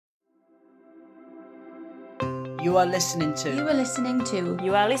You are listening to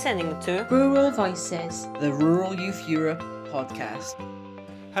Rural Voices, the Rural Youth Europe podcast.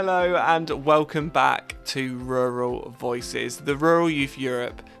 Hello and welcome back to Rural Voices, the Rural Youth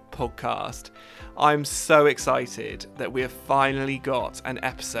Europe podcast. I'm so excited that we have finally got an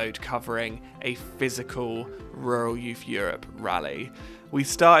episode covering a physical Rural Youth Europe rally. We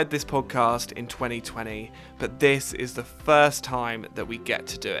started this podcast in 2020, but this is the first time that we get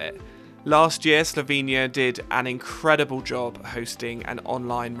to do it. Last year, Slovenia did an incredible job hosting an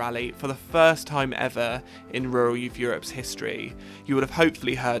online rally for the first time ever in Rural Youth Europe's history. You would have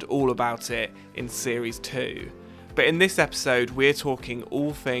hopefully heard all about it in Series 2. But in this episode, we're talking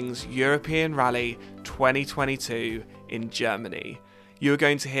all things European Rally 2022 in Germany. You're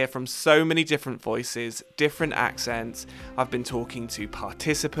going to hear from so many different voices, different accents. I've been talking to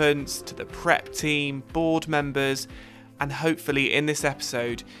participants, to the prep team, board members, and hopefully in this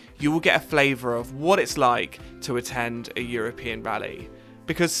episode, you will get a flavour of what it's like to attend a European rally.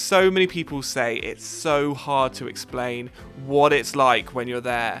 Because so many people say it's so hard to explain what it's like when you're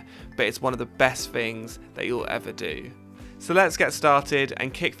there, but it's one of the best things that you'll ever do. So let's get started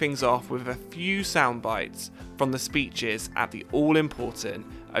and kick things off with a few sound bites from the speeches at the all-important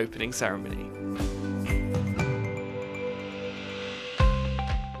opening ceremony.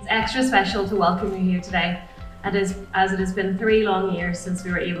 It's extra special to welcome you here today, as it has been 3 long years since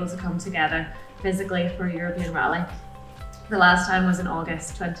we were able to come together physically for a European rally. The last time was in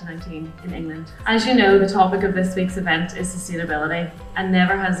August 2019 in England. As you know, the topic of this week's event is sustainability, and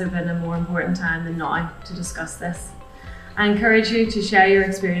never has there been a more important time than now to discuss this. I encourage you to share your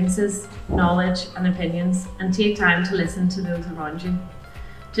experiences, knowledge and opinions, and take time to listen to those around you,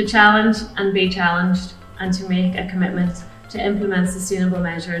 to challenge and be challenged, and to make a commitment to implement sustainable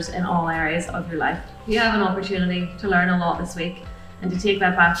measures in all areas of your life. You have an opportunity to learn a lot this week and to take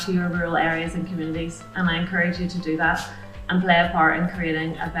that back to your rural areas and communities, and I encourage you to do that and play a part in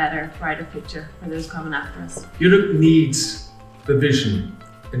creating a better, brighter future for those coming after us. Europe needs the vision,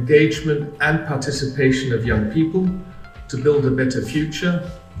 engagement and participation of young people to build a better future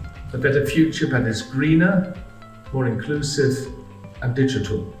that is greener, more inclusive and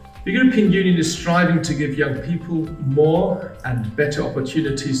digital. The European Union is striving to give young people more and better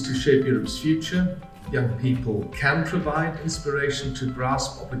opportunities to shape Europe's future. Young people can provide inspiration to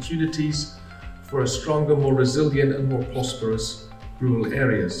grasp opportunities for a stronger, more resilient and more prosperous rural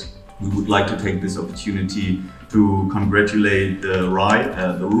areas. We would like to take this opportunity to congratulate the RYE,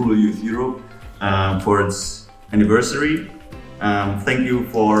 the Rural Youth Europe, for its anniversary. Thank you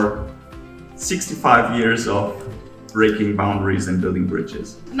for 65 years of breaking boundaries and building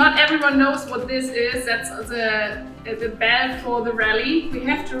bridges. Not everyone knows what this is. That's the bell for the rally. We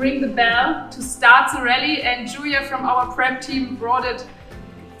have to ring the bell to start the rally, and Julia from our prep team brought it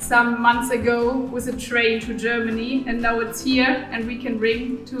some months ago with a train to Germany, and now it's here and we can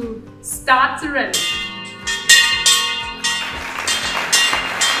ring to start the rally.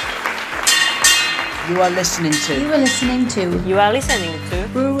 You are listening to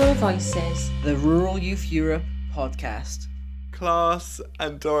Rural Voices, the Rural Youth Europe podcast. Klaas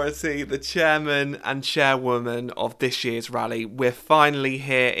and Dorothy, the chairman and chairwoman of this year's rally, we're finally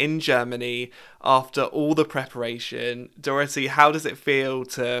here in Germany after all the preparation. Dorothy, how does it feel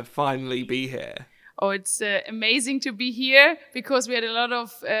to finally be here? Oh, it's amazing to be here because we had a lot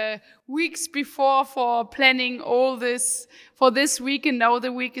of weeks before for planning all this for this week, and now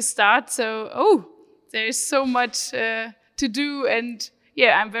the week is start. So, there's so much to do, and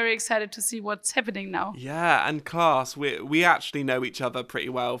yeah, I'm very excited to see what's happening now. Yeah, and Klaas, we actually know each other pretty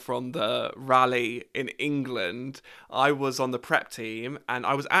well from the rally in England. I was on the prep team, and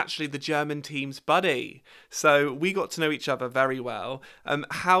I was actually the German team's buddy. So we got to know each other very well.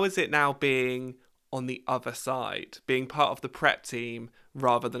 How is it now being on the other side, being part of the prep team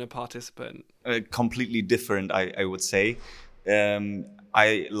rather than a participant? Completely different, I would say.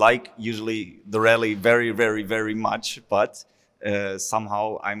 I like usually the rally very, very, very much, but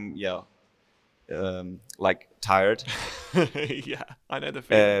somehow I'm tired. Yeah, I know the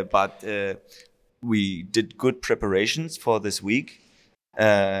feeling. But we did good preparations for this week,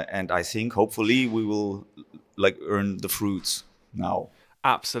 and I think hopefully we will earn the fruits now.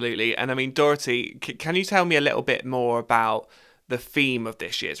 Absolutely. And I mean, Dorothy, can you tell me a little bit more about the theme of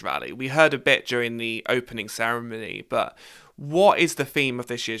this year's rally? We heard a bit during the opening ceremony, but what is the theme of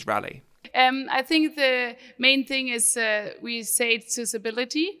this year's rally? I think the main thing is we say it's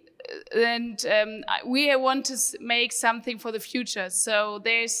usability, and we want to make something for the future. So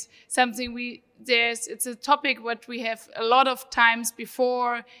there's something it's a topic what we have a lot of times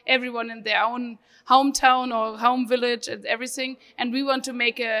before, everyone in their own hometown or home village and everything, and we want to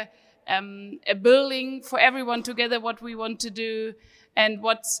make a a building for everyone together, what we want to do and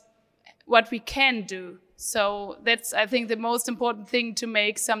what we can do. So that's, I think, the most important thing to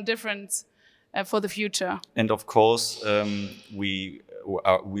make some difference for the future. And of course, we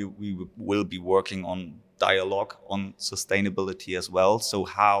will be working on dialogue on sustainability as well. So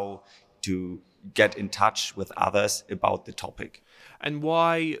how to get in touch with others about the topic. And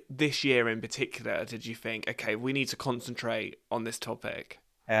why this year in particular did you think, okay, we need to concentrate on this topic?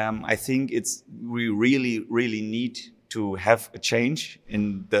 I think we really need to have a change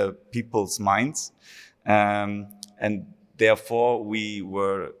in the people's minds, and therefore we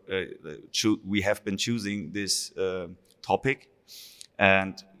have been choosing this topic,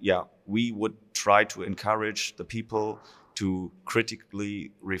 and we would try to encourage the people to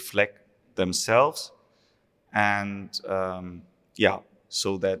critically reflect themselves, and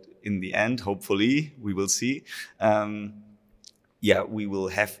so that in the end, hopefully, we will see. We will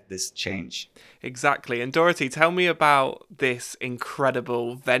have this change. Exactly. And Dorothy, tell me about this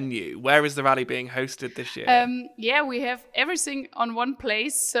incredible venue. Where is the rally being hosted this year? We have everything on one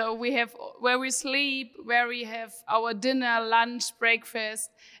place. So we have where we sleep, where we have our dinner, lunch, breakfast,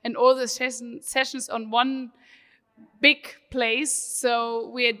 and all the sessions on one big place. So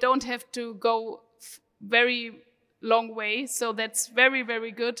we don't have to go very long way. So that's very,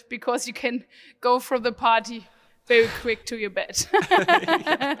 very good because you can go from the party very quick to your bed.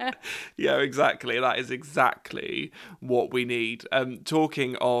 Yeah, exactly. That is exactly what we need.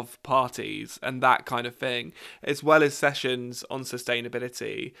 Talking of parties and that kind of thing, as well as sessions on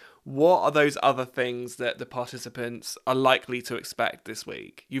sustainability, what are those other things that the participants are likely to expect this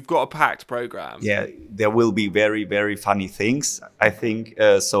week? You've got a packed program. Yeah, there will be very, very funny things, I think.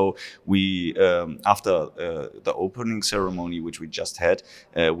 So we, after the opening ceremony, which we just had,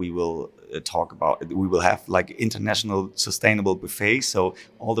 we will we will have like international sustainable buffet. So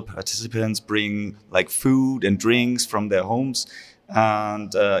all the participants bring like food and drinks from their homes.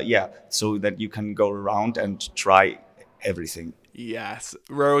 And so that you can go around and try everything. Yes,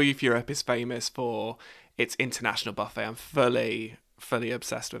 Rural Youth Europe is famous for its international buffet. I'm fully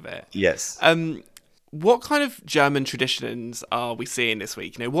obsessed with it. Yes. What kind of German traditions are we seeing this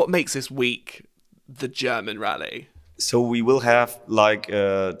week? You know, what makes this week the German rally? So we will have like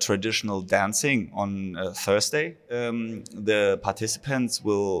traditional dancing on Thursday. The participants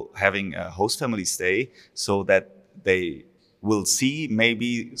will having a host family stay so that they will see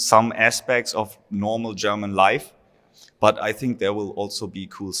maybe some aspects of normal German life. But I think there will also be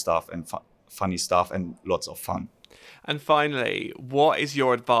cool stuff and funny stuff and lots of fun. And finally, what is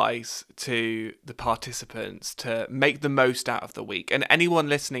your advice to the participants to make the most out of the week? And anyone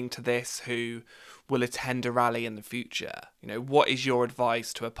listening to this who will attend a rally in the future, you know, what is your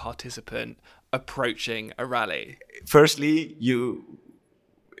advice to a participant approaching a rally? Firstly,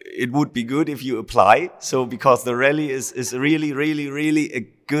 it would be good if you apply. So because the rally is really, really, really a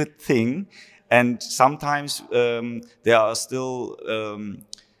good thing. And sometimes there are still the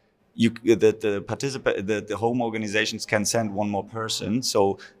home organizations can send one more person.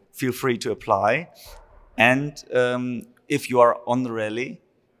 So feel free to apply. And if you are on the rally,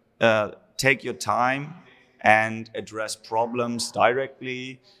 take your time and address problems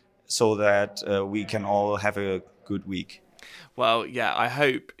directly, so that we can all have a good week. Well, yeah, I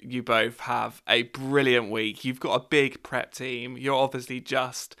hope you both have a brilliant week. You've got a big prep team. You're obviously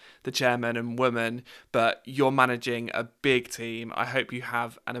just the chairman and woman, but you're managing a big team. I hope you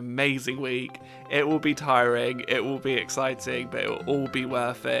have an amazing week. It will be tiring, it will be exciting, but it will all be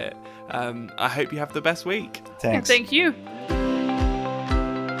worth it. I hope you have the best week. Thanks. Thank you.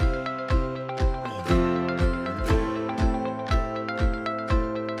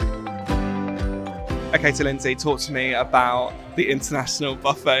 Okay, so Lindsay, talk to me about the international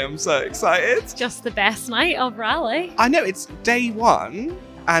buffet. I'm so excited. Just the best night of rally. I know, it's day one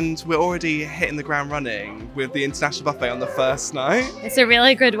and we're already hitting the ground running with the international buffet on the first night. It's a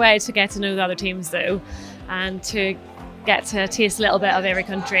really good way to get to know the other teams though, and to get to taste a little bit of every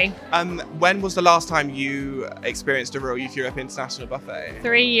country. When was the last time you experienced a Rural Youth Europe international buffet?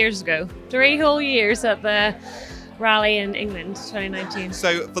 3 years ago. 3 whole years at the rally in England, 2019.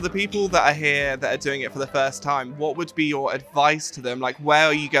 So for the people that are here that are doing it for the first time, what would be your advice to them? Like, where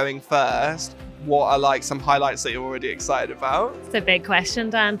are you going first? What are like some highlights that you're already excited about? It's a big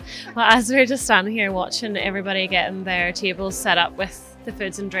question, Dan. Well, as we're just standing here watching everybody getting their tables set up with the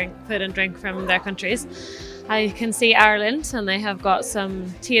food and drink from their countries, I can see Ireland and they have got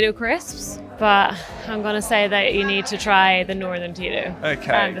some Tito crisps, but I'm going to say that you need to try the Northern Tito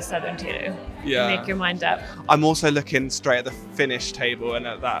and the Southern Tito. Yeah. Make your mind up. I'm also looking straight at the Finnish table and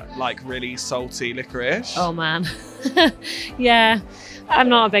at that like really salty licorice. Oh man. Yeah, I'm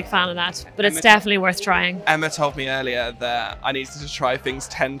not a big fan of that, but it's definitely worth trying. Emma told me earlier that I needed to try things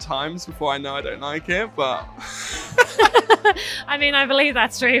 10 times before I know I don't like it, but... I mean, I believe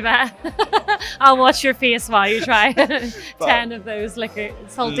that's true, but I'll watch your face while you try 10 of those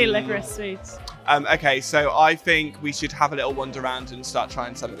salty licorice sweets. Okay, so I think we should have a little wander around and start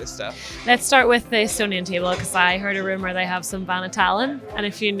trying some of this stuff. Let's start with the Estonian table, because I heard a rumour they have some Van Italen, and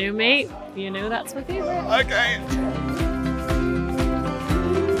if you knew me, you know that's my favourite. Okay.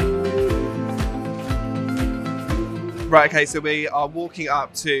 Right, okay, so we are walking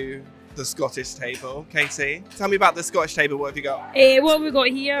up to the Scottish table. Katie, tell me about the Scottish table. What have you got? What have we got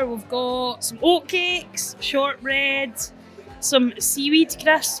here? We've got some oatcakes, shortbread, some seaweed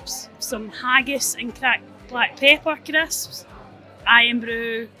crisps, some haggis and cracked black pepper crisps, iron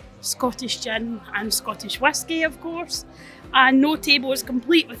brew, Scottish gin and Scottish whisky, of course. And no table is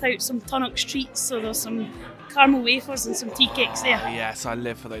complete without some Tunnock's treats, so there's some caramel wafers and some tea cakes there. Yes, I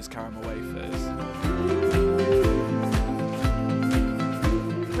live for those caramel wafers.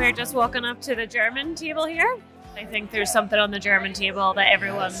 We're just walking up to the German table here. I think there's something on the German table that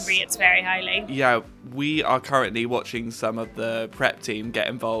everyone rates very highly. Yeah, we are currently watching some of the prep team get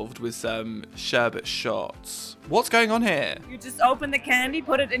involved with some sherbet shots. What's going on here? You just open the candy,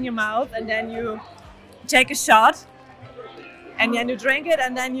 put it in your mouth, and then you take a shot, and then you drink it,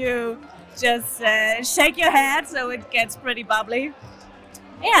 and then you just shake your head so it gets pretty bubbly.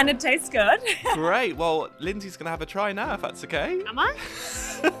 Yeah, and it tastes good. Great. Well, Lindsay's going to have a try now, if that's okay. Am I?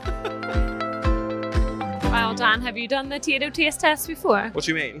 Well, Dan, have you done the Tito taste test before? What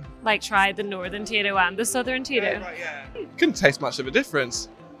do you mean? Like tried the northern Tito and the southern Tito? Right, yeah. Couldn't taste much of a difference.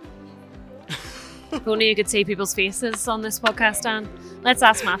 If only you could see people's faces on this podcast, Dan. Let's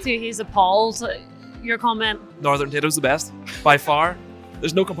ask Matthew. He's appalled at your comment. Northern Tito's the best, by far.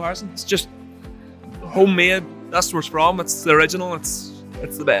 There's no comparison. It's just homemade. That's where it's from. It's the original. It's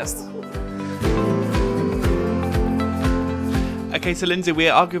the best. Okay, so Lindsay,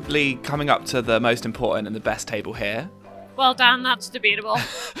 we're arguably coming up to the most important and the best table here. Well, Dan, that's debatable.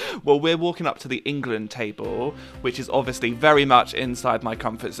 Well, we're walking up to the England table, which is obviously very much inside my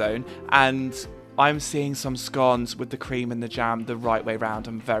comfort zone, and I'm seeing some scones with the cream and the jam the right way round.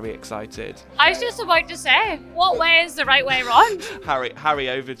 I'm very excited. I was just about to say, what way is the right way round? Harry,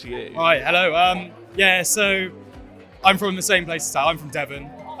 over to you. Hi, hello. Yeah, so I'm from the same place as Tal. I'm from Devon.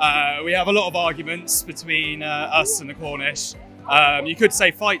 We have a lot of arguments between us and the Cornish. You could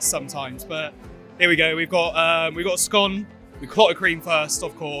say fights sometimes, but here we go. We've got scone, we clot the cream first,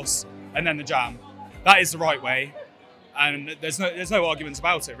 of course, and then the jam. That is the right way, and there's no arguments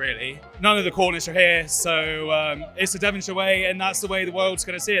about it really. None of the Cornish are here, so it's the Devonshire way, and that's the way the world's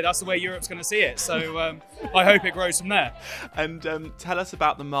going to see it. That's the way Europe's going to see it. So I hope it grows from there. And tell us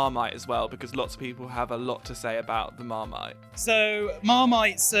about the Marmite as well, because lots of people have a lot to say about the Marmite. So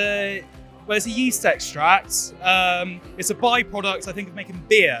Marmite's well, it's a yeast extract. It's a byproduct, I think, of making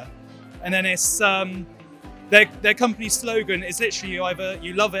beer. And then it's their company slogan is literally either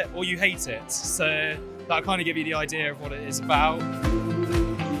you love it or you hate it. So that'll kind of give you the idea of what it is about.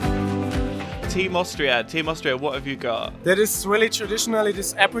 Team Austria, what have you got? That is really traditionally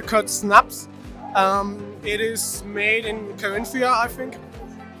this apricot snaps. It is made in Carinthia, I think,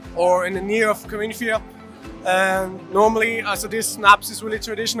 or in the near of Carinthia. And normally, this snaps is really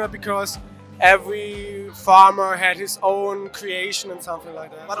traditional because every farmer had his own creation and something like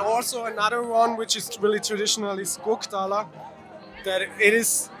that. But also another one which is really traditional is Gurktaler. That it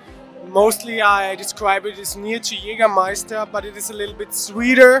is mostly, I describe it as near to Jägermeister, but it is a little bit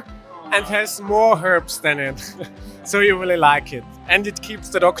sweeter and has more herbs than it. So you really like it. And it keeps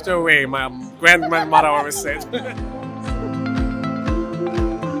the doctor away, my grandmother always said.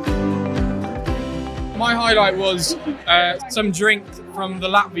 My highlight was some drink from the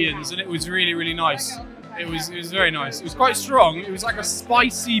Latvians, and it was really, really nice. It was very nice. It was quite strong. It was like a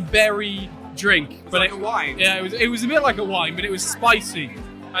spicy berry drink, but like a wine. Yeah, it was a bit like a wine, but it was spicy.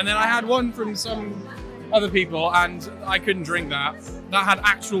 And then I had one from some other people, and I couldn't drink that. That had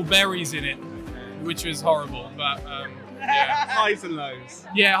actual berries in it, which was horrible. But yeah, highs and lows.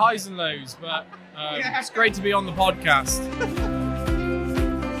 Yeah, highs and lows. But it's great to be on the podcast.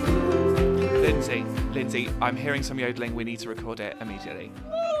 Lindsay, I'm hearing some yodeling. We need to record it immediately.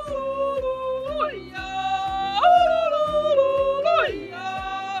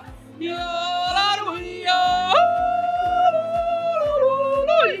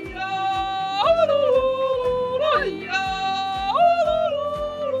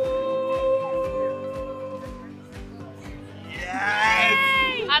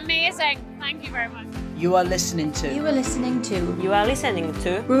 Amazing. Thank you very much. You are listening to You are listening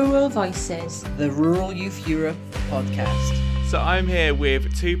to Rural Voices, the Rural Youth Europe podcast. So I'm here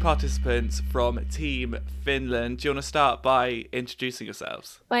with two participants from Team Finland. Do you want to start by introducing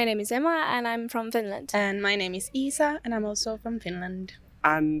yourselves? My name is Emma and I'm from Finland. And my name is Isa and I'm also from Finland.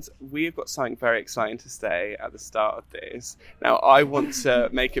 And we've got something very exciting to say at the start of this. Now, I want to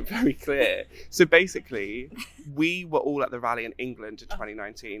make it very clear. So basically, we were all at the rally in England in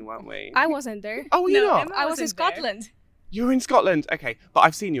 2019, weren't we? I wasn't there. Oh, were you not? Emma I was in Scotland. You were in Scotland? Okay, but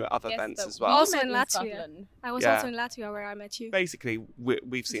I've seen you at other events as well. Also in Latvia. I was also in Latvia where I met you. Basically,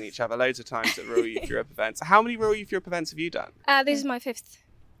 we've seen each other loads of times at Rural Youth Europe events. How many Rural Youth Europe events have you done? This is my 5th.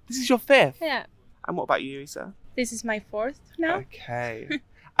 This is your 5th? Yeah. And what about you, Isa? This is my 4th now. Okay.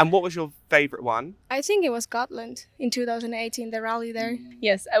 And what was your favourite one? I think it was Scotland in 2018, the rally there.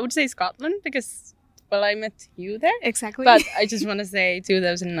 Yes, I would say Scotland because, well, I met you there. Exactly. But I just want to say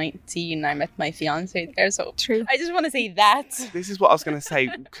 2019, I met my fiance there. So true. I just want to say that. This is what I was going to say.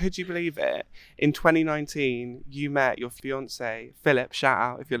 Could you believe it? In 2019, you met your fiance, Philip, shout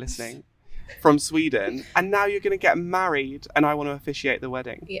out if you're listening, from Sweden. And now you're going to get married and I want to officiate the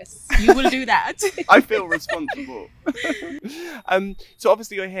wedding. Yes, you will do that. I feel responsible. So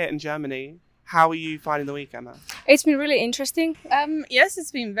obviously you're here in Germany. How are you finding the week, Emma? It's been really interesting. Yes,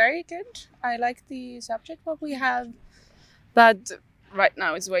 it's been very good. I like the subject what we have, but right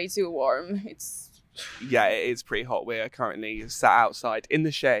now it's way too warm. Yeah, it is pretty hot. We are currently sat outside in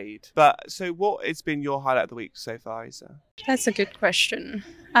the shade. But so what has been your highlight of the week so far, Isa? That's a good question.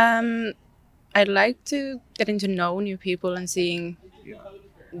 I'd like to getting to know new people and seeing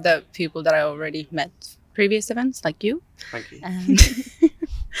the people that I already met previous events, like you. Thank you.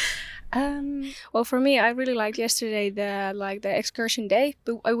 Well, for me, I really liked yesterday the excursion day.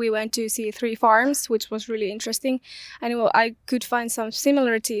 We went to see 3 farms, which was really interesting, and I could find some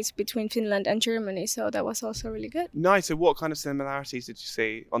similarities between Finland and Germany, so that was also really good. Nice. So, what kind of similarities did you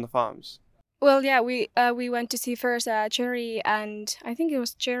see on the farms? Well, yeah, we went to see first cherry and I think it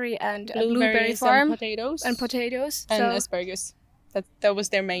was cherry and blueberry farm and potatoes and asparagus. That was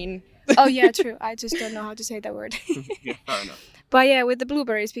their main. Oh yeah, true. I just don't know how to say that word. Yeah, fair enough. But yeah, with the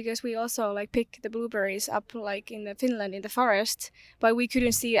blueberries, because we also pick the blueberries up in Finland in the forest, but we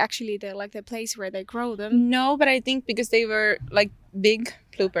couldn't see actually the place where they grow them. No, but I think because they were big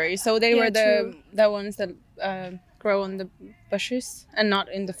blueberries, so they were the ones that grow on the bushes and not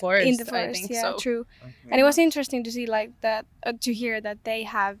in the forest. In the forest, I think, yeah, so. true. Okay. And it was interesting to see that to hear that they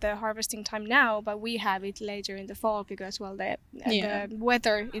have the harvesting time now, but we have it later in the fall because the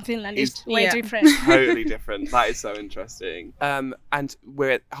weather in Finland is way different. Totally different. That is so interesting. And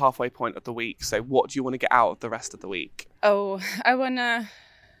we're at halfway point of the week. So what do you want to get out of the rest of the week? Oh, I wanna.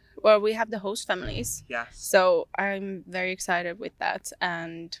 Well, we have the host families. Yes. So I'm very excited with that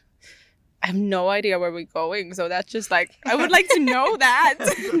and. I have no idea where we're going, so that's just I would like to know that.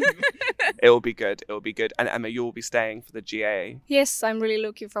 It'll be good. It'll be good. And Emma, you'll be staying for the GA. Yes, I'm really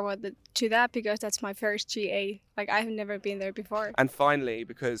looking forward to that because that's my first GA. I've never been there before. And finally,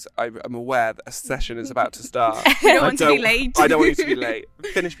 because I'm aware that a session is about to start. I don't want to be late. I don't want you to be late.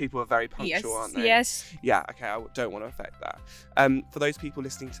 Finnish people are very punctual, aren't they? Yes. Yeah, okay, I don't want to affect that. For those people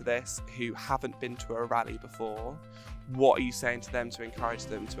listening to this who haven't been to a rally before, what are you saying to them to encourage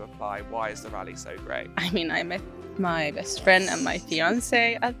them to apply? Why is the rally so great? I mean, I met my best friend and my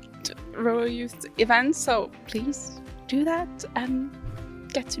fiance at Rural Youth events, so please do that and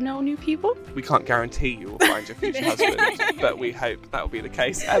get to know new people. We can't guarantee you will find your future husband, but we hope that will be the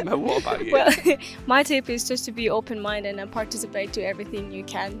case. Emma, what about you? Well, my tip is just to be open-minded and participate to everything you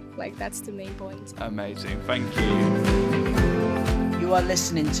can. That's the main point. Amazing, thank you. You are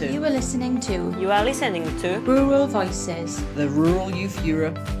listening to Rural Voices, the Rural Youth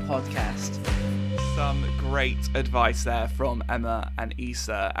Europe podcast. Some great advice there from Emma and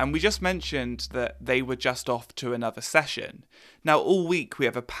Isa. And we just mentioned that they were just off to another session. Now, all week we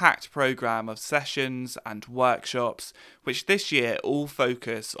have a packed programme of sessions and workshops, which this year all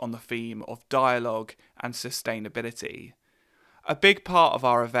focus on the theme of dialogue and sustainability. A big part of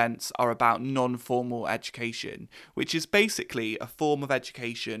our events are about non-formal education, which is basically a form of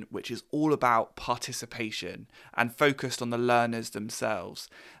education which is all about participation and focused on the learners themselves,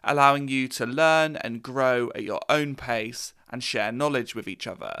 allowing you to learn and grow at your own pace and share knowledge with each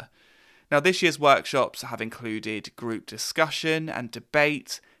other. Now, this year's workshops have included group discussion and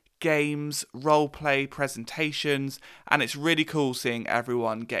debate, games, role-play, presentations, and it's really cool seeing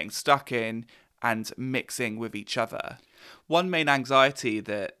everyone getting stuck in and mixing with each other. One main anxiety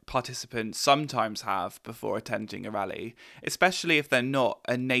that participants sometimes have before attending a rally, especially if they're not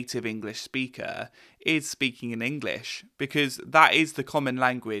a native English speaker, is speaking in English, because that is the common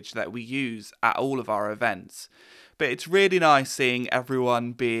language that we use at all of our events. But it's really nice seeing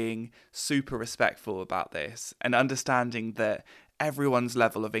everyone being super respectful about this and understanding that everyone's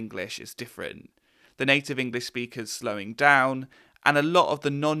level of English is different. The native English speakers slowing down, and a lot of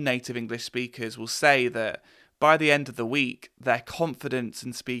the non-native English speakers will say that by the end of the week, their confidence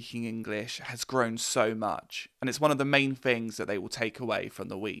in speaking English has grown so much, and it's one of the main things that they will take away from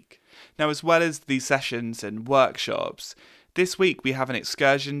the week. Now, as well as these sessions and workshops, this week we have an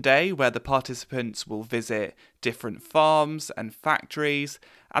excursion day where the participants will visit different farms and factories,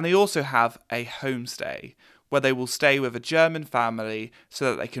 and they also have a homestay where they will stay with a German family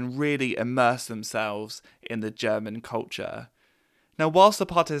so that they can really immerse themselves in the German culture. Now, whilst the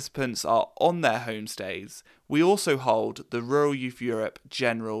participants are on their homestays, we also hold the Rural Youth Europe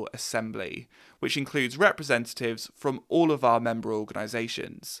General Assembly, which includes representatives from all of our member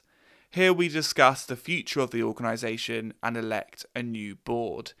organisations. Here we discuss the future of the organisation and elect a new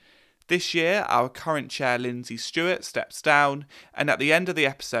board. This year, our current chair, Lindsay Stewart, steps down, and at the end of the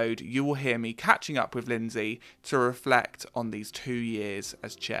episode, you will hear me catching up with Lindsay to reflect on these 2 years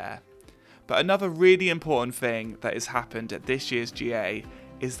as chair. But another really important thing that has happened at this year's GA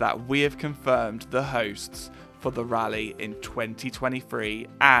is that we have confirmed the hosts for the rally in 2023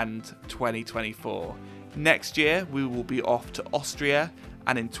 and 2024. Next year, we will be off to Austria,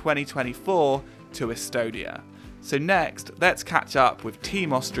 and in 2024 to Estonia. So next, let's catch up with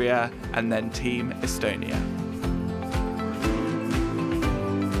Team Austria and then Team Estonia.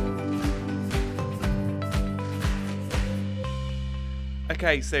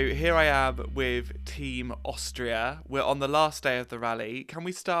 Okay, so here I am with Team Austria. We're on the last day of the rally. Can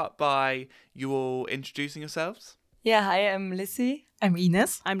we start by you all introducing yourselves? Yeah, hi, I'm Lissy. I'm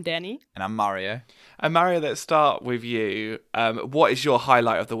Ines. I'm Danny. And I'm Mario. And Mario, let's start with you. What is your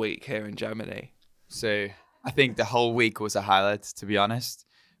highlight of the week here in Germany? So I think the whole week was a highlight, to be honest,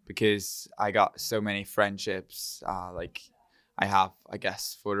 because I got so many friendships like I have, I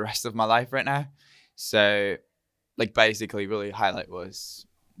guess, for the rest of my life right now. So like basically really highlight was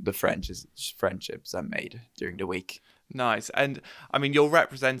the friendships I made during the week. Nice. And I mean, you're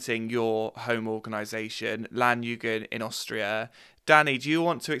representing your home organisation, Landjugend in Austria. Danny, do you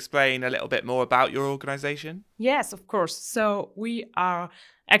want to explain a little bit more about your organisation? Yes, of course. So we are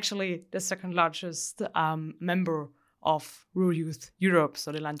actually the second largest member of Rural Youth Europe,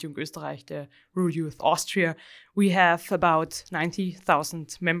 so the Landjugend Österreich, the Rural Youth Austria. We have about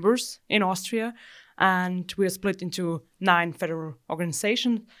 90,000 members in Austria, and we are split into 9 federal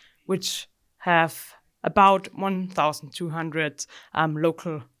organizations, which have about 1,200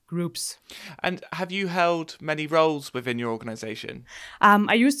 local groups. And have you held many roles within your organisation?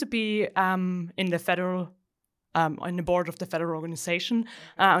 I used to be in the federal, on the board of the federal organization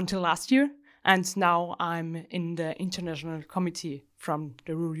until last year, and now I'm in the international committee from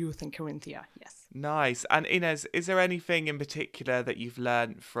the Rural Youth in Carinthia. Yes. Nice. And Ines, is there anything in particular that you've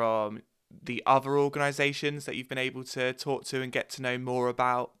learned from the other organisations that you've been able to talk to and get to know more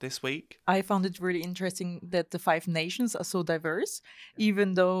about this week? I found it really interesting that the 5 nations are so diverse,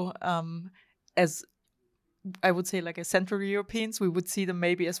 even though as I would say like as Central Europeans, we would see them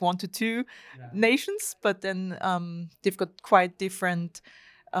maybe as 1 to 2 nations, but then they've got quite different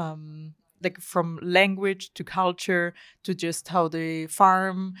like from language to culture to just how they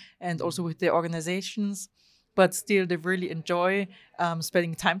farm and also with their organizations. But still, they really enjoy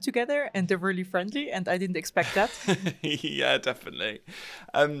spending time together, and they're really friendly, and I didn't expect that. Yeah, definitely.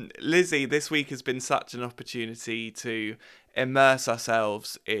 Lizzie, this week has been such an opportunity to immerse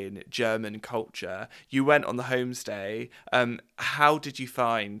ourselves in German culture. You went on the homestay. How did you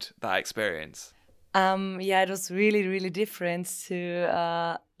find that experience? Yeah, it was really, really different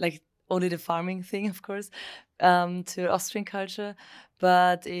to like only the farming thing, of course, to Austrian culture.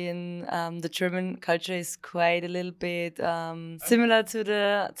 But in the German culture is quite a little bit similar to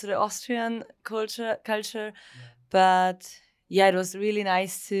the Austrian culture. But yeah, it was really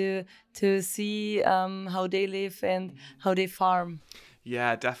nice to see how they live and how they farm.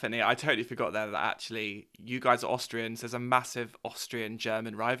 Yeah, definitely. I totally forgot there that actually you guys are Austrians. There's a massive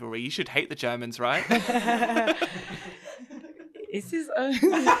Austrian-German rivalry. You should hate the Germans, right? Is this?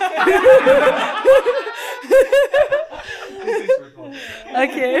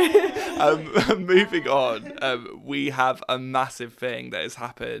 Okay. Moving on, we have a massive thing that has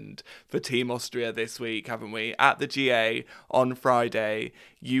happened for Team Austria this week, haven't we? At the GA on Friday,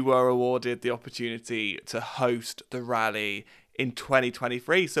 you were awarded the opportunity to host the rally in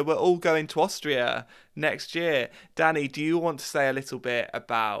 2023. So we're all going to Austria next year. Danny, do you want to say a little bit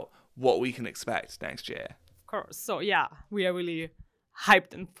about what we can expect next year? Of course. So yeah, we are really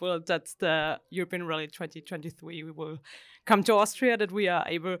hyped and full that the European Rally 2023 we will come to Austria, that we are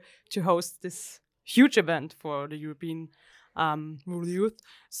able to host this huge event for the European rural youth.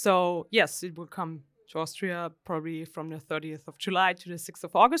 So yes, it will come to Austria probably from the 30th of July to the 6th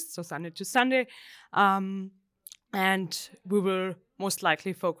of August, so Sunday to Sunday. And we will most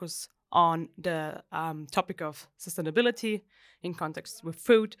likely focus on the topic of sustainability in context with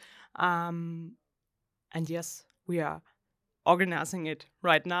food. And yes, we are organizing it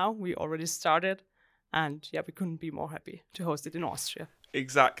right now. We already started. And yeah, we couldn't be more happy to host it in Austria.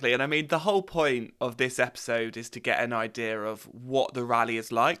 Exactly. And I mean, the whole point of this episode is to get an idea of what the rally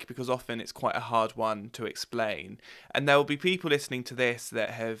is like, because often it's quite a hard one to explain. And there will be people listening to this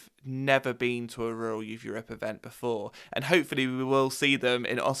that have never been to a Rural Youth Europe event before. And hopefully we will see them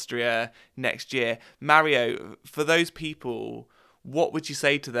in Austria next year. Mario, for those people, what would you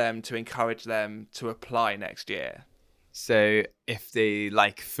say to them to encourage them to apply next year? So if they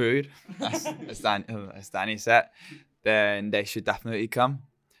like food, as Danny said, then they should definitely come,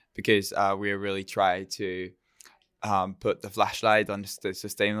 because we really try to put the flashlight on the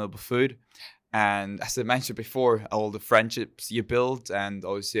sustainable food. And as I mentioned before, all the friendships you build and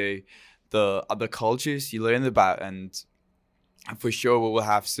also the other cultures you learn about. And for sure, we will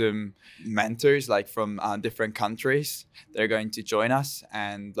have some mentors like from different countries. They're going to join us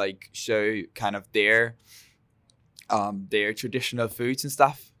and like show kind of their traditional foods and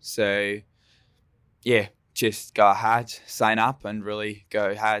stuff. So yeah, just go ahead, sign up, and really go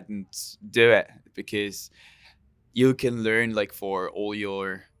ahead and do it, because you can learn like for all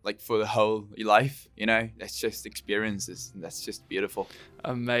your for the whole your life, you know. That's just experiences, and that's just beautiful.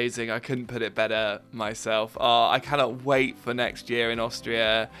 Amazing. I couldn't put it better myself. I cannot wait for next year in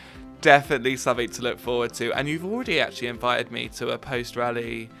Austria. Definitely something to look forward to. And you've already actually invited me to a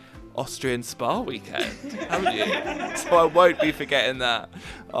post-rally Austrian spa weekend, haven't you? So I won't be forgetting that.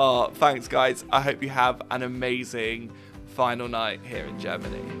 Thanks, guys. I hope you have an amazing final night here in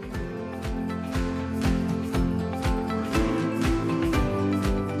Germany.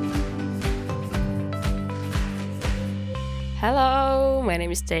 Hello, my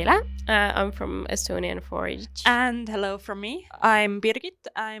name is Teila. I'm from Estonian 4-H. And hello from me. I'm Birgit.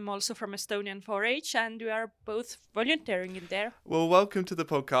 I'm also from Estonian 4-H, and we are both volunteering in there. Well, welcome to the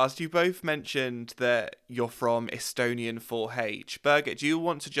podcast. You both mentioned that you're from Estonian 4-H. Birgit, do you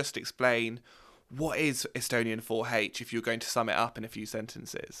want to just explain what is Estonian 4-H if you're going to sum it up in a few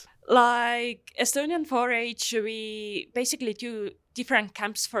sentences? Like Estonian 4-H, we basically do different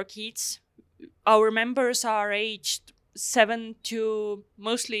camps for kids. Our members are aged 7 to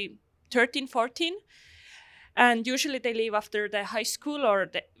mostly 13, 14. And usually they leave after the high school or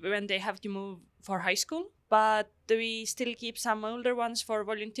when they have to move for high school. But we still keep some older ones for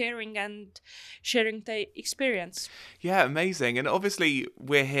volunteering and sharing the experience. Yeah, amazing. And obviously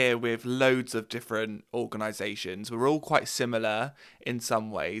we're here with loads of different organisations. We're all quite similar in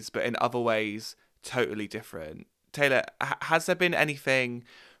some ways, but in other ways totally different. Taylor, has there been anything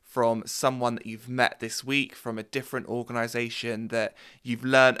from someone that you've met this week from a different organisation that you've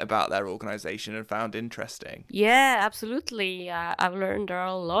learnt about their organisation and found interesting? Yeah, absolutely. I've learned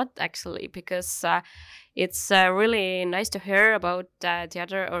a lot actually, because it's really nice to hear about the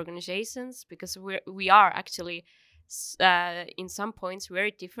other organizations, because we are actually in some points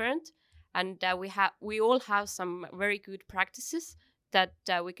very different, and we all have some very good practices that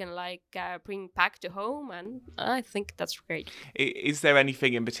we can bring back to home, and I think that's great. Is there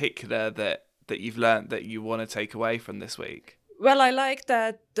anything in particular that you've learnt that you want to take away from this week? Well, I like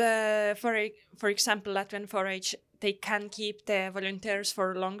that, for example, Latvian 4-H, they can keep the volunteers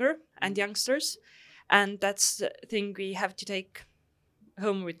for longer and youngsters, and that's the thing we have to take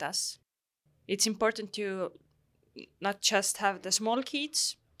home with us. It's important to not just have the small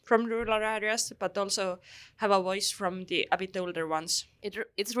kids from rural areas, but also have a voice from the a bit older ones.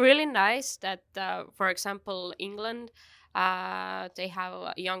 It's really nice that, for example, England, they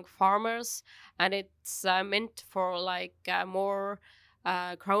have young farmers, and it's meant for more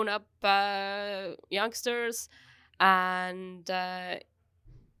grown-up youngsters. And I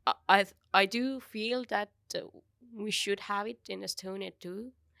do feel that we should have it in Estonia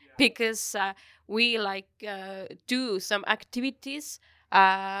too, because we do some activities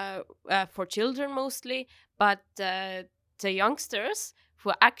for children mostly, but the youngsters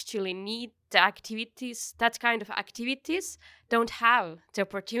who actually need the activities, that kind of activities, don't have the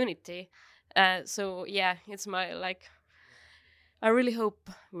opportunity. So yeah, it's my I really hope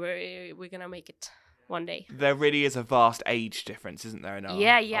we're gonna make it one day. There really is a vast age difference, isn't there? In our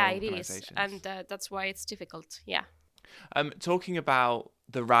it is, and that's why it's difficult. Yeah. Talking about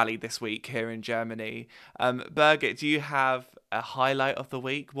the rally this week here in Germany, Birgit, do you have a highlight of the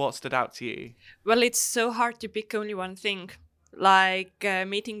week? What stood out to you? Well, it's so hard to pick only one thing. like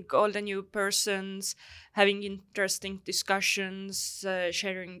meeting all the new persons, having interesting discussions,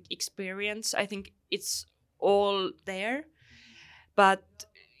 sharing experience. I think it's all there. But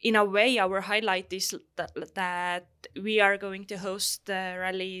in a way, our highlight is that we are going to host the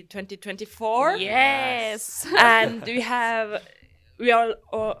Rally 2024. Yes. And we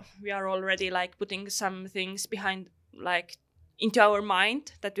are already like putting some things behind, like into our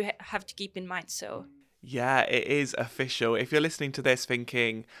mind that we have to keep in mind. So yeah, it is official. If you're listening to this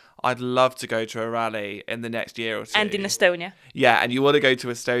thinking, I'd love to go to a rally in the next year or two. And in Estonia. Yeah, and you want to go to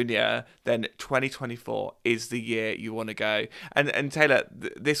Estonia, then 2024 is the year you want to go. And Taylor,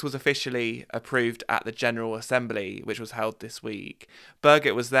 this was officially approved at the General Assembly, which was held this week.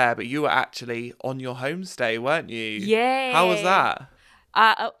 Birgit was there, but you were actually on your homestay, weren't you? Yay! How was that?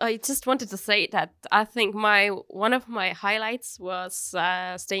 I just wanted to say that I think one of my highlights was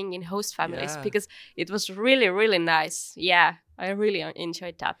staying in host families, because it was really, really nice. Yeah, I really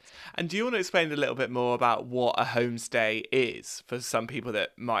enjoyed that. And do you want to explain a little bit more about what a homestay is for some people that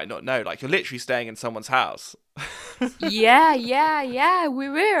might not know? Like, you're literally staying in someone's house. Yeah, we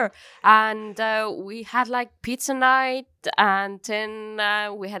were. And we had like pizza night, and then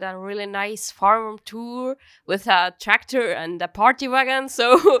we had a really nice farm tour with a tractor and a party wagon.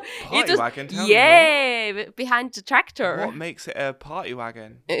 So Party wagon? Tell me more. Behind the tractor. What makes it a party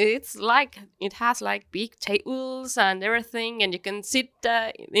wagon? It's like, it has like big tables and everything, and you can sit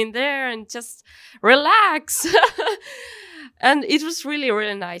in there and just relax. And it was really,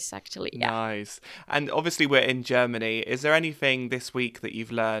 really nice, actually. Yeah. Nice. And obviously we're in Germany. Is there anything this week that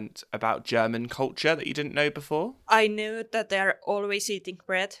you've learned about German culture that you didn't know before? I knew that they are always eating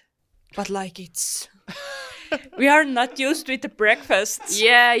bread, but like we are not used with the breakfasts.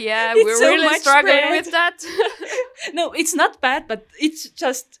 Yeah, It's we're so really much struggling bread. with that. No, it's not bad, but it's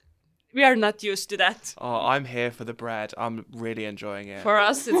just we are not used to that. Oh, I'm here for the bread. I'm really enjoying it. For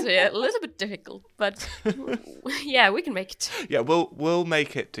us, it's a little bit difficult, but yeah, we can make it. Yeah, we'll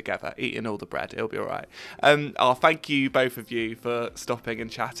make it together, eating all the bread. It'll be all right. Thank you, both of you, for stopping and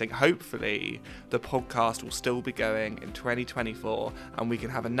chatting. Hopefully, the podcast will still be going in 2024, and we can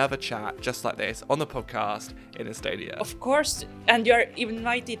have another chat just like this on the podcast in Estonia. Of course, and you're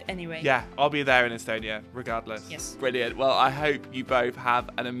invited anyway. Yeah, I'll be there in Estonia, regardless. Yes. Brilliant. Well, I hope you both have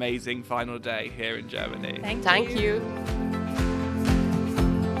an amazing final day here in Germany. Thank you.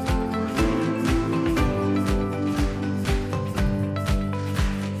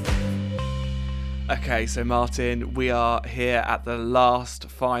 Okay, so Martin, we are here at the last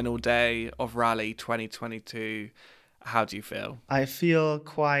final day of Rally 2022. How do you feel? I feel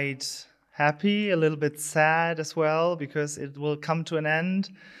quite happy, a little bit sad as well, because it will come to an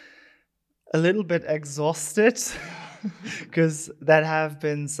end. A little bit exhausted, because that have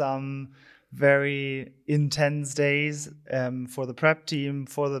been some very intense days for the prep team,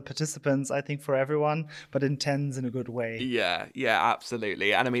 for the participants, I think for everyone, but intense in a good way. Yeah,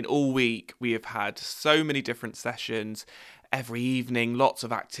 absolutely. And I mean, all week we have had so many different sessions, every evening, lots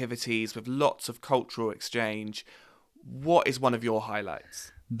of activities with lots of cultural exchange. What is one of your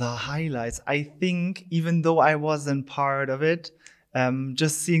highlights? The highlights, I think, even though I wasn't part of it,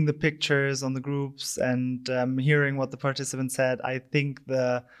 just seeing the pictures on the groups and hearing what the participants said, I think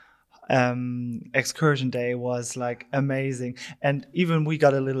the excursion day was like amazing. And even we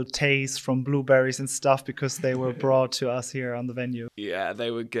got a little taste from blueberries and stuff because they were brought to us here on the venue. Yeah,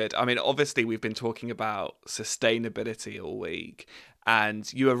 they were good. I mean, obviously we've been talking about sustainability all week,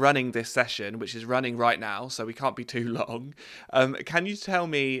 and you are running this session, which is running right now, so we can't be too long. Can you tell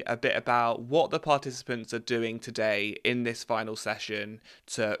me a bit about what the participants are doing today in this final session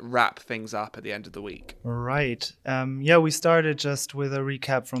to wrap things up at the end of the week? Right. We started just with a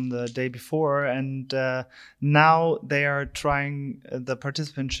recap from the day before, and now they are trying, the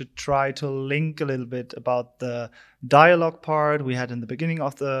participants should try to link a little bit about the dialogue part we had in the beginning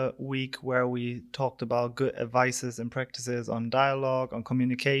of the week, where we talked about good advices and practices on dialogue, on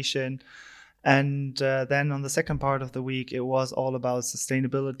communication. And then on the second part of the week, it was all about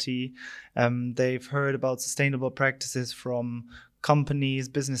sustainability. They've heard about sustainable practices from companies,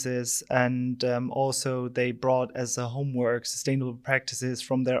 businesses, and also they brought as a homework sustainable practices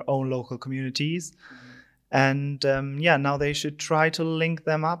from their own local communities. And now they should try to link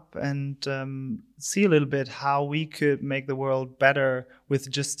them up and see a little bit how we could make the world better with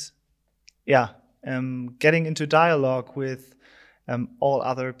just, getting into dialogue with all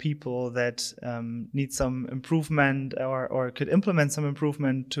other people that need some improvement or could implement some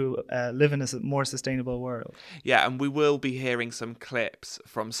improvement to live in a more sustainable world. Yeah, and we will be hearing some clips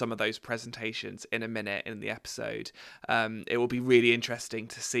from some of those presentations in a minute in the episode. It will be really interesting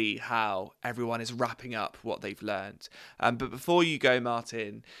to see how everyone is wrapping up what they've learned. But before you go,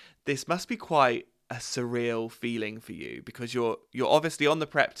 Martin, this must be quite a surreal feeling for you, because you're obviously on the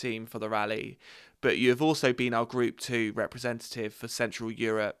prep team for the rally, but you have also been our Group 2 representative for Central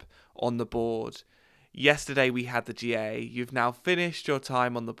Europe on the board. Yesterday we had the GA. You've now finished your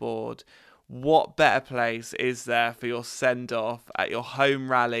time on the board. What better place is there for your send-off at your home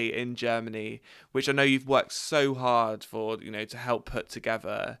rally in Germany, which I know you've worked so hard for, to help put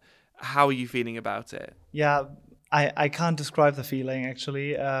together? How are you feeling about it? Yeah, I can't describe the feeling,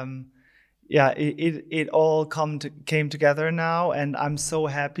 actually. It all came together now, and I'm so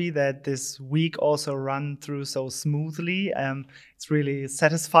happy that this week also ran through so smoothly. It's really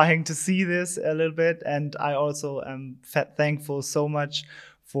satisfying to see this a little bit, and I also am thankful so much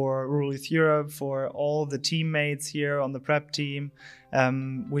for Rural Youth Europe, for all the teammates here on the prep team.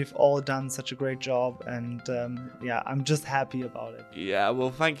 We've all done such a great job, and I'm just happy about it. Yeah,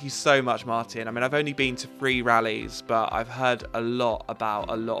 well, thank you so much, Martin. I mean, I've only been to 3 rallies, but I've heard a lot about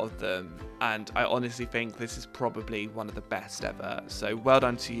a lot of them, and I honestly think this is probably one of the best ever. So well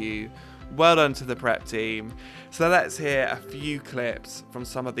done to you. Well done to the prep team. So let's hear a few clips from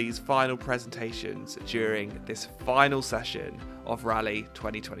some of these final presentations during this final session of Rally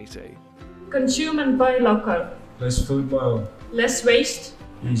 2022. Consume and buy local. Less food boil. Less waste.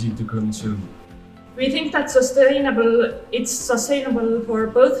 Easy to consume. We think that it's sustainable for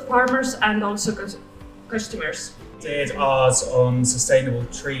both farmers and also customers. Did ours on sustainable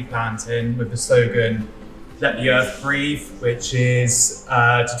tree planting with the slogan "Let the Earth Breathe," which is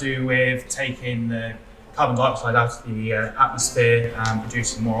to do with taking the carbon dioxide out of the atmosphere and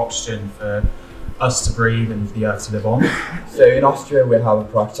producing more oxygen for us to breathe and for the Earth to live on. So in Austria we have a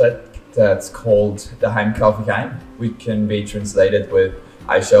project that's called the Heimkaufekeim, which can be translated with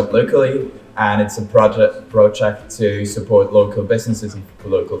 "I shop locally," and it's a project to support local businesses and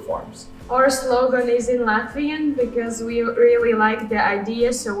local farms. Our slogan is in Latvian because we really like the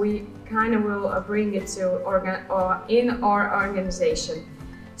idea, so we kind of will bring it to in our organization.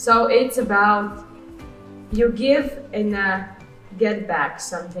 So it's about you give and get back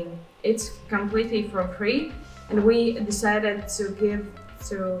something. It's completely for free, and we decided to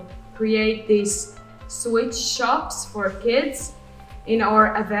create these switch shops for kids in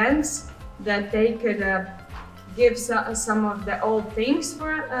our events that they could give some of the old things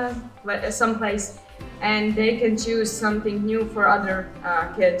for some place, and they can choose something new for other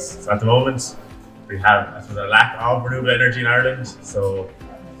kids. So at the moment, we have a lack of renewable energy in Ireland. So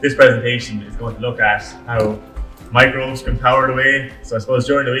this presentation is going to look at how microbes can power the way. So I suppose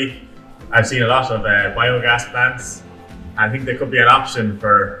during the week, I've seen a lot of biogas plants. I think there could be an option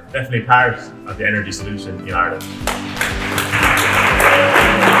for definitely part of the energy solution in Ireland.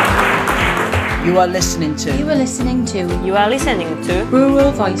 You are listening to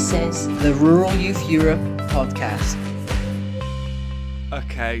Rural Voices, the Rural Youth Europe podcast.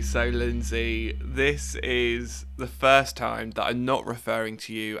 Okay, so Lindsay, this is the first time that I'm not referring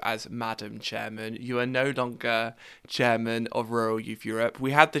to you as Madam Chairman. You are no longer Chairman of Rural Youth Europe.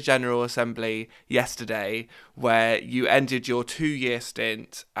 We had the General Assembly yesterday where you ended your 2-year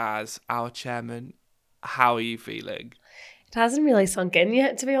stint as our Chairman. How are you feeling? It hasn't really sunk in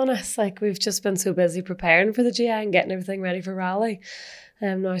yet, to be honest. We've just been so busy preparing for the GA and getting everything ready for Rally.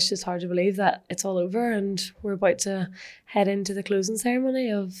 Now it's just hard to believe that it's all over and we're about to head into the closing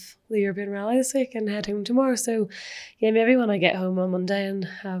ceremony of the European Rally this week and head home tomorrow. So yeah, maybe when I get home on Monday and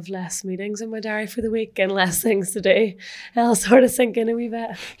have less meetings in my diary for the week and less things to do, it'll sort of sink in a wee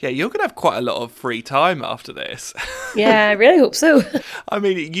bit. Yeah, you're going to have quite a lot of free time after this. Yeah, I really hope so. I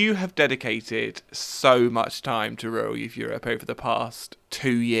mean, you have dedicated so much time to Rural Youth Europe over the past 2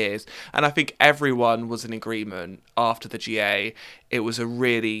 years. And I think everyone was in agreement after the GA. It was a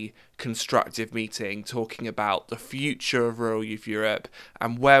really constructive meeting talking about the future of Rural Youth Europe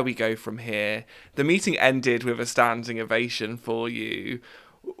and where we go from here. The meeting ended with a standing ovation for you.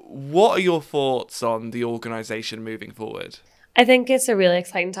 What are your thoughts on the organisation moving forward? I think it's a really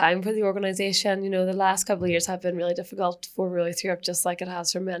exciting time for the organisation. You know, the last couple of years have been really difficult for Rural Youth Europe, just like it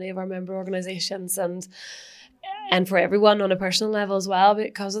has for many of our member organisations and for everyone on a personal level as well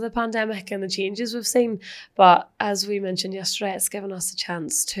because of the pandemic and the changes we've seen. But as we mentioned yesterday, it's given us a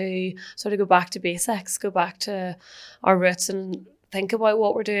chance to sort of go back to basics, go back to our roots and think about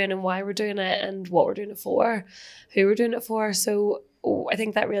what we're doing and why we're doing it and what we're doing it for, who we're doing it for. So I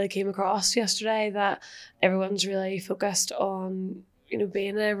think that really came across yesterday, that everyone's really focused on, you know,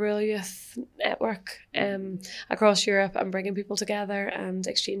 being a rural youth network across Europe and bringing people together and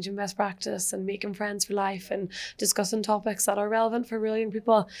exchanging best practice and making friends for life and discussing topics that are relevant for rural young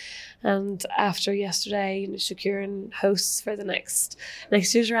people. And after yesterday, you know, securing hosts for the next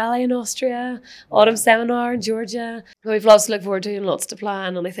year's rally in Austria, autumn seminar in Georgia, we've lots to look forward to and lots to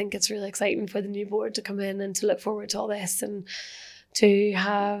plan. And I think it's really exciting for the new board to come in and to look forward to all this and to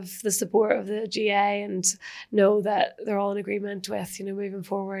have the support of the GA and know that they're all in agreement with, you know, moving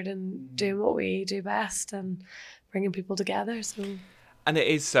forward and doing what we do best and bringing people together. So, and it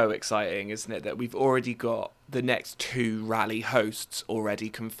is so exciting, isn't it, that we've already got the next 2 rally hosts already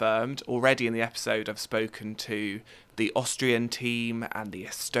confirmed. Already in the episode, I've spoken to the Austrian team and the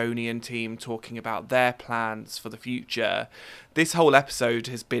Estonian team talking about their plans for the future. This whole episode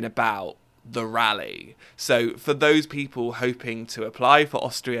has been about the rally. So for those people hoping to apply for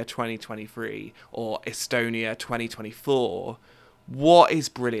Austria 2023 or Estonia 2024, what is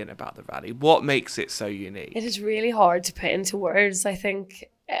brilliant about the rally? What makes it so unique? it is really hard to put into words, I think.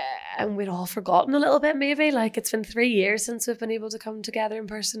 And we'd all forgotten a little bit, maybe. Like, it's been 3 years since we've been able to come together in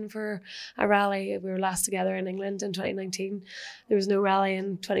person for a rally. We were last together in England in 2019. There was no rally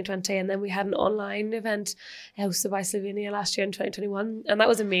in 2020. And then we had an online event hosted by Slovenia last year in 2021. And that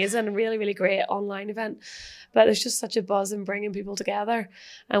was amazing. A really, really great online event. But there's just such a buzz in bringing people together.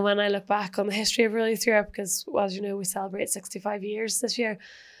 And when I look back on the history of Rural Youth Europe, because, well, as you know, we celebrate 65 years this year,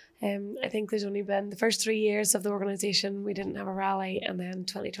 I think there's only been the first 3 years of the organisation we didn't have a rally, and then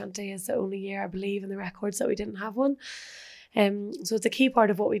 2020 is the only year, I believe, in the records that we didn't have one. So it's a key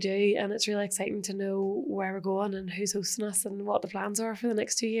part of what we do, and it's really exciting to know where we're going and who's hosting us and what the plans are for the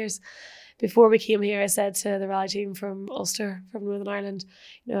next 2 years. Before we came here, I said to the rally team from Ulster, from Northern Ireland,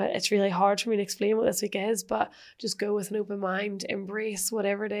 you know, it's really hard for me to explain what this week is, but just go with an open mind, embrace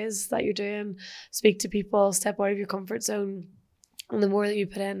whatever it is that you're doing, speak to people, step out of your comfort zone. And the more that you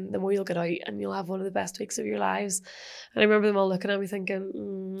put in, the more you'll get out, and you'll have one of the best weeks of your lives. And I remember them all looking at me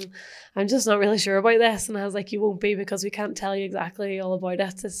thinking, I'm just not really sure about this. And I was like, you won't be, because we can't tell you exactly all about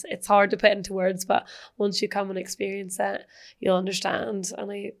it. It's hard to put into words, but once you come and experience it, you'll understand.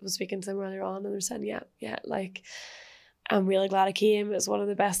 And I was speaking to them earlier on, and they're saying, yeah, like, I'm really glad I came. It was one of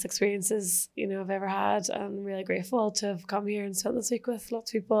the best experiences, you know, I've ever had. I'm really grateful to have come here and spent this week with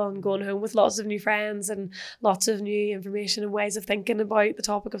lots of people and going home with lots of new friends and lots of new information and ways of thinking about the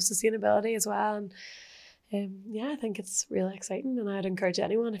topic of sustainability as well. And yeah, I think it's really exciting, and I'd encourage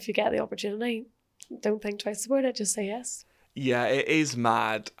anyone, if you get the opportunity, don't think twice about it, just say yes. Yeah, it is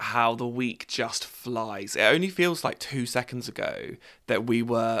mad how the week just flies. It only feels like 2 seconds ago that we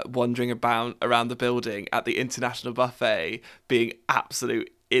were wandering about around the building at the International Buffet, being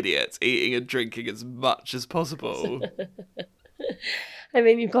absolute idiots, eating and drinking as much as possible. I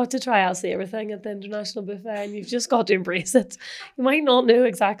mean, you've got to try absolutely everything at the International Buffet, and you've just got to embrace it. You might not know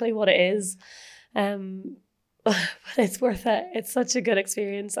exactly what it is, but it's worth it. It's such a good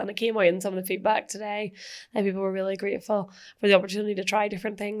experience, and it came out in some of the feedback today that people were really grateful for the opportunity to try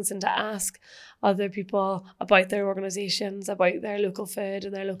different things and to ask other people about their organisations, about their local food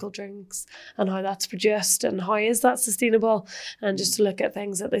and their local drinks and how that's produced and how is that sustainable, and just to look at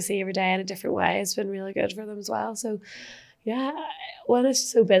things that they see every day in a different way has been really good for them as well. So yeah, when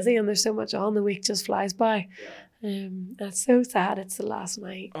it's so busy and there's so much on, the week just flies by. It's so sad it's the last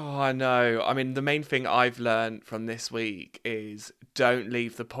night. Oh, I know. I mean, the main thing I've learned from this week is don't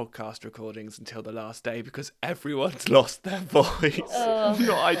leave the podcast recordings until the last day, because everyone's lost their voice. Not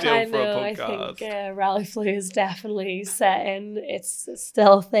ideal for a podcast. I think rally flu is definitely set in. It's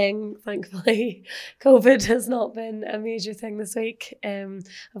still a thing, thankfully. COVID has not been a major thing this week.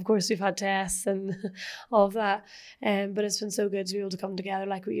 Of course, we've had tests and all of that, but it's been so good to be able to come together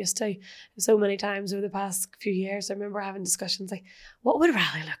like we used to so many times over the past few years. I remember having discussions like, what would a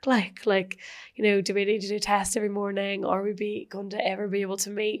rally look like? Like, you know, do we need to do tests every morning? Or are we going to ever be able to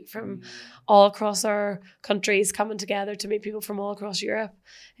meet from all across our countries, coming together to meet people from all across Europe?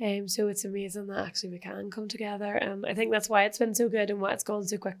 So it's amazing that actually we can come together. And I think that's why it's been so good and why it's gone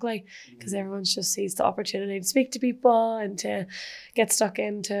so quickly, because everyone's just seized the opportunity to speak to people and to get stuck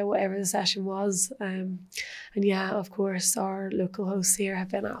into whatever the session was. And yeah, of course, our local hosts here have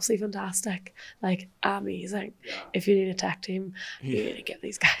been absolutely fantastic, like amazing. If you need a tech team, you need to give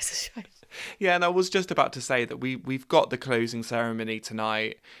these guys a shout. Yeah, and I was just about to say that we've got the closing ceremony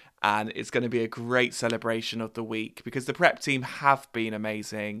tonight, and it's going to be a great celebration of the week, because the prep team have been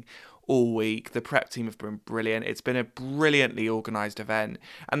amazing all week. The prep team have been brilliant. It's been a brilliantly organised event,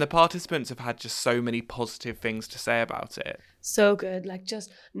 and the participants have had just so many positive things to say about it. so good. Like,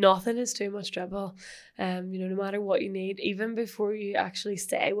 just nothing is too much trouble. You know, no matter what you need, even before you actually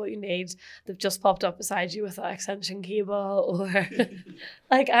say what you need, they've just popped up beside you with an extension cable, or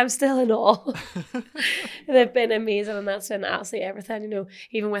like, I'm still in awe. They've been amazing, and that's been absolutely everything. You know,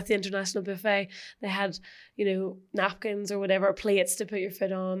 even with the international buffet, they had, you know, napkins or whatever, plates to put your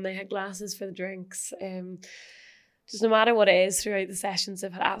food on. They had glasses for the drinks. Just no matter what it is throughout the sessions,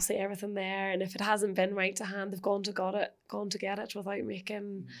 they've had absolutely everything there. And if it hasn't been right to hand, they've gone to get it without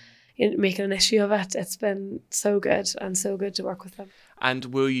making an issue of it. It's been so good, and so good to work with them. And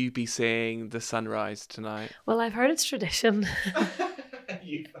will you be seeing the sunrise tonight? Well, I've heard it's tradition.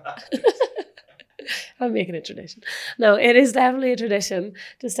 I'm making it tradition. No, it is definitely a tradition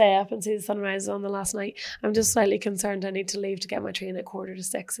to stay up and see the sunrise on the last night. I'm just slightly concerned I need to leave to get my train at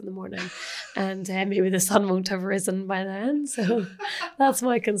 5:45 in the morning, and maybe the sun won't have risen by then. So that's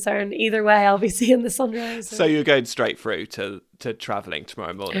my concern. Either way, I'll be seeing the sunrise. So you're going straight through to travelling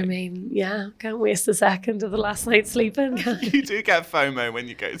tomorrow morning? I mean, yeah, can't waste a second of the last night's sleeping. You do get FOMO when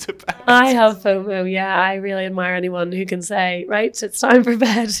you go to bed. I have FOMO, yeah. I really admire anyone who can say, right, it's time for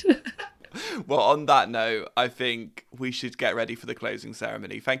bed. Well, on that note, I think we should get ready for the closing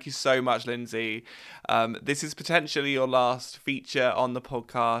ceremony. Thank you so much, Lindsay. This is potentially your last feature on the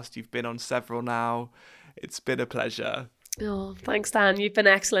podcast. You've been on several now. It's been a pleasure. Oh, thanks, Dan. You've been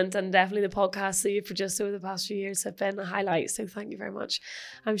excellent, and definitely the podcasts that you've produced over the past few years have been a highlight. So thank you very much.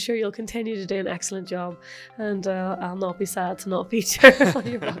 I'm sure you'll continue to do an excellent job, and I'll not be sad to not feature on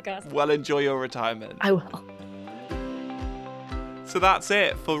your podcast. Well, enjoy your retirement. I will. So that's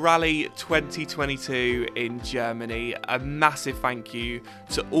it for Rally 2022 in Germany. A massive thank you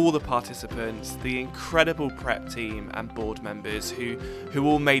to all the participants, the incredible prep team and board members who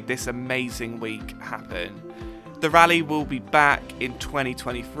all made this amazing week happen. The rally will be back in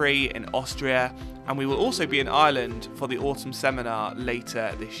 2023 in Austria, and we will also be in Ireland for the autumn seminar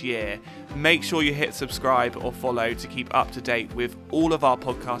later this year. Make sure you hit subscribe or follow to keep up to date with all of our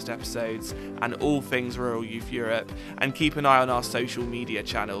podcast episodes and all things Rural Youth Europe, and keep an eye on our social media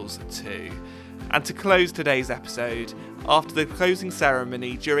channels too. And to close today's episode, after the closing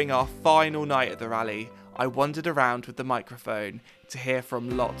ceremony during our final night at the rally, I wandered around with the microphone to hear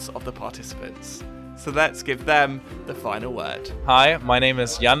from lots of the participants. So let's give them the final word. Hi, my name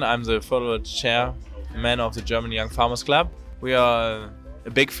is Jan. I'm the forward chairman of the German Young Farmers Club. We are a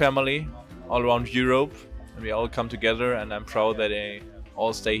big family all around Europe, and we all come together, and I'm proud that they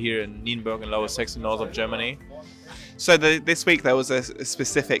all stay here in Nienburg and Lower Saxony, north of Germany. So this week there was a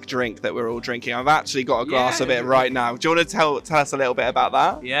specific drink that we're all drinking. I've actually got a glass of it right now. Do you want to tell us a little bit about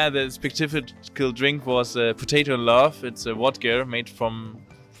that? Yeah, the specific drink was Potato Love. It's a vodka made from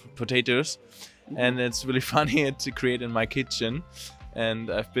potatoes. And it's really funny to create in my kitchen. And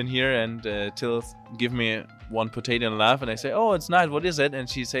I've been here, and Till give me one potato and laugh, and I say, oh, it's nice, what is it? And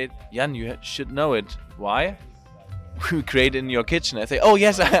she said, Jan, you should know it. Why? We create in your kitchen. I say, oh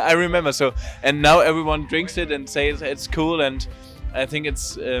yes, I remember. So, and now everyone drinks it and says it's cool, and I think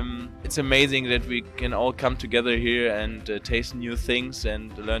it's amazing that we can all come together here and taste new things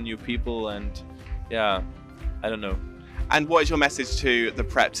and learn new people, and yeah, I don't know. And what is your message to the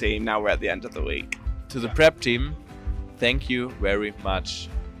prep team now we're at the end of the week? To the prep team, thank you very much.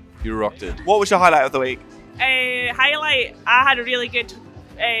 You rocked it. What was your highlight of the week? Highlight, I had a really good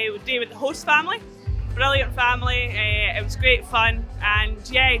day with the host family. Brilliant family. It was great fun, and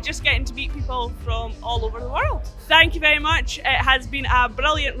yeah, just getting to meet people from all over the world. Thank you very much. It has been a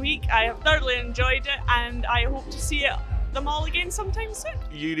brilliant week. I have thoroughly enjoyed it, and I hope to see them all again sometime soon.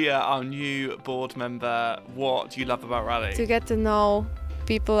 Julia, our new board member, what do you love about Rally? To get to know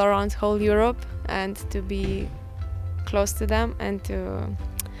people around whole Europe and to be close to them and to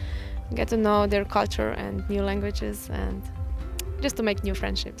get to know their culture and new languages and just to make new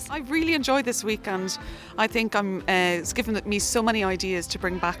friendships. I really enjoyed this weekend. I think it's given me so many ideas to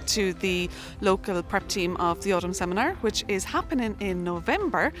bring back to the local prep team of the Autumn Seminar, which is happening in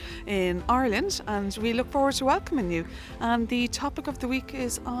November in Ireland, and we look forward to welcoming you. And the topic of the week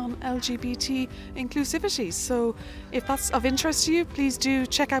is on LGBT inclusivity. So if that's of interest to you, please do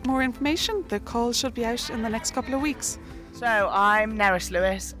check out more information. The call should be out in the next couple of weeks. So I'm Neris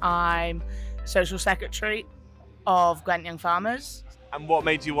Lewis. I'm Social Secretary of Gwent Young Farmers. And what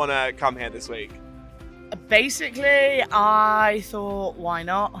made you want to come here this week? Basically, I thought, why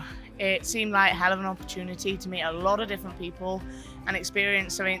not? It seemed like a hell of an opportunity to meet a lot of different people and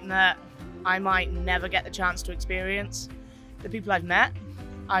experience something that I might never get the chance to experience. The people I've met,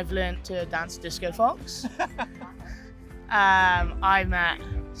 I've learned to dance disco fox. I've met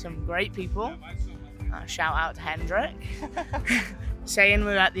some great people. Shout out to Hendrik. saying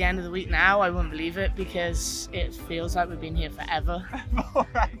we're at the end of the week now, I wouldn't believe it because it feels like we've been here forever.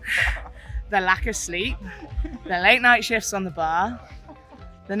 The lack of sleep, the late night shifts on the bar,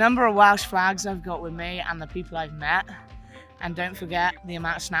 the number of Welsh flags I've got with me and the people I've met. And don't forget the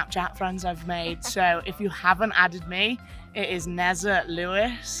amount of Snapchat friends I've made. So if you haven't added me, it is Neza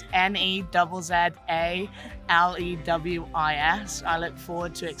Lewis, NEZZALEWIS. I look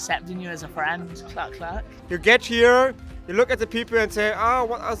forward to accepting you as a friend. Cluck, cluck. You get here, you look at the people and say, oh,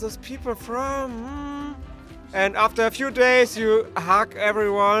 what are those people from? And after a few days, you hug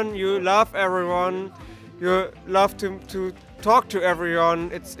everyone, you love everyone, you love to talk to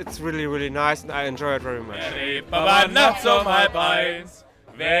everyone. It's really, really nice and I enjoy it very much. Reeperbahn nachts um 1:30,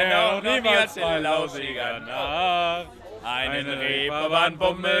 wenn auch niemals den lausiger Nacht einen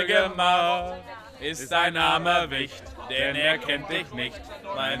Reeperbahn-Bummel gemacht, ist ein armer Wicht, denn er kennt dich nicht,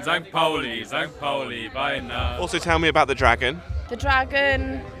 mein St. Pauli bei Nacht. Also tell me about the dragon. The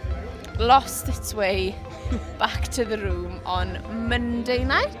dragon lost its way back to the room on Monday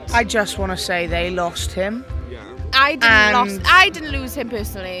night. I just want to say they lost him. I didn't lose him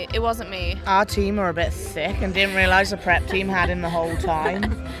personally. It wasn't me. Our team are a bit thick and didn't realise the prep team had him the whole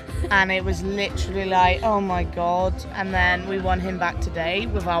time. And it was literally like, oh my God. And then we won him back today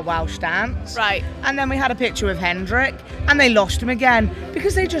with our Welsh dance. Right. And then we had a picture with Hendrik and they lost him again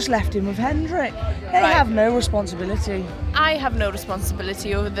because they just left him with Hendrik. They have no responsibility. I have no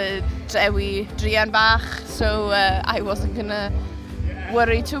responsibility over the Dewi Drian Bach, so I wasn't gonna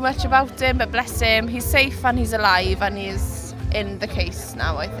worry too much about him, but bless him, he's safe and he's alive and he's in the case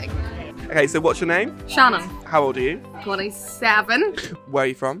now, I think. Okay, so what's your name? Shannon. How old are you? 27. Where are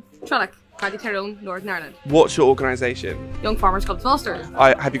you from? Trellick, County Tyrone, Northern Ireland. What's your organisation? Young Farmers Club of Ulster.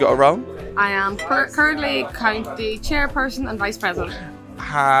 Have you got a role? I am currently county chairperson and vice president.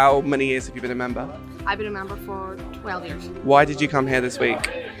 How many years have you been a member? I've been a member for 12 years. Why did you come here this week?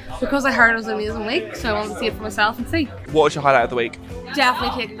 Because I heard it was an amazing week, so I wanted to see it for myself and see. What was your highlight of the week?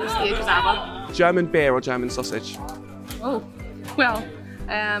 Definitely taking the stage as ABBA. German beer or German sausage? Oh, well,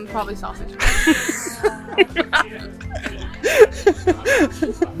 probably sausage.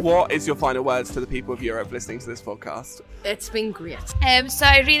 What is your final words to the people of Europe listening to this podcast? It's been great. So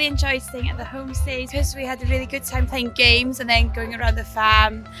I really enjoyed staying at the homestay because we had a really good time playing games and then going around the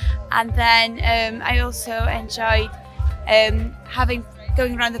farm. And then I also enjoyed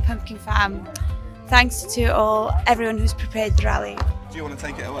going around the pumpkin farm. Thanks to everyone who's prepared the rally. Do you want to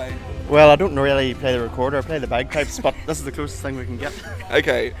take it away? Well, I don't really play the recorder, I play the bagpipes, but this is the closest thing we can get.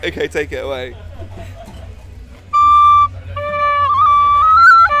 Okay, take it away.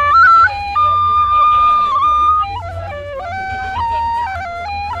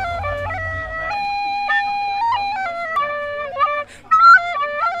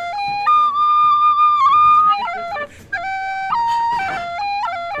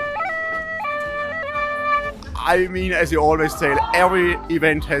 I mean, as you always say, every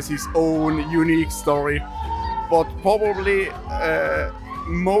event has its own unique story, but probably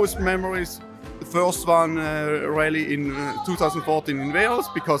most memories, the first one really in 2014 in Wales,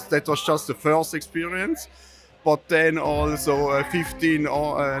 because that was just the first experience, but then also 15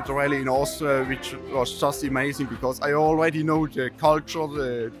 the rally in Austria, which was just amazing because I already know the culture,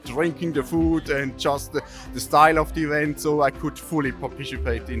 the drinking, the food, and just the style of the event, so I could fully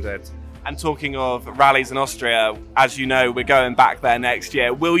participate in that. And talking of rallies in Austria, as you know, we're going back there next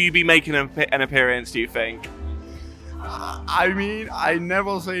year. Will you be making an appearance, do you think? I mean, I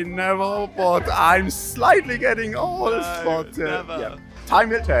never say never, but I'm slightly getting old. Yeah, time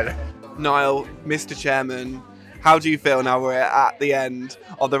will tell. Niall, Mr. Chairman, how do you feel now we're at the end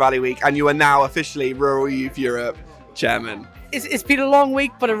of the rally week and you are now officially Rural Youth Europe Chairman? It's been a long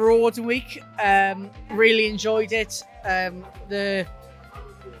week, but a rewarding week. Really enjoyed it. The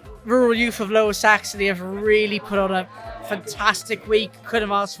Rural Youth of Lower Saxony have really put on a fantastic week. Couldn't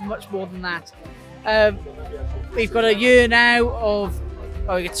have asked for much more than that. We've got a year now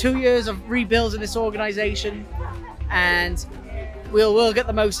we got 2 years of rebuilding this organisation, and we'll get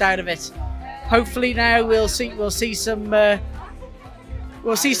the most out of it. Hopefully now we'll see something come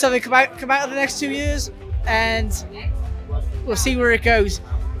out of the next 2 years, and we'll see where it goes.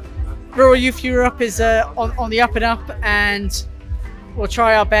 Rural Youth Europe is on the up and up, and we'll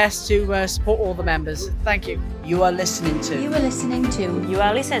try our best to support all the members. Thank you. You are listening to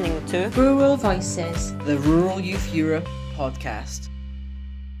Rural Voices, the Rural Youth Europe podcast.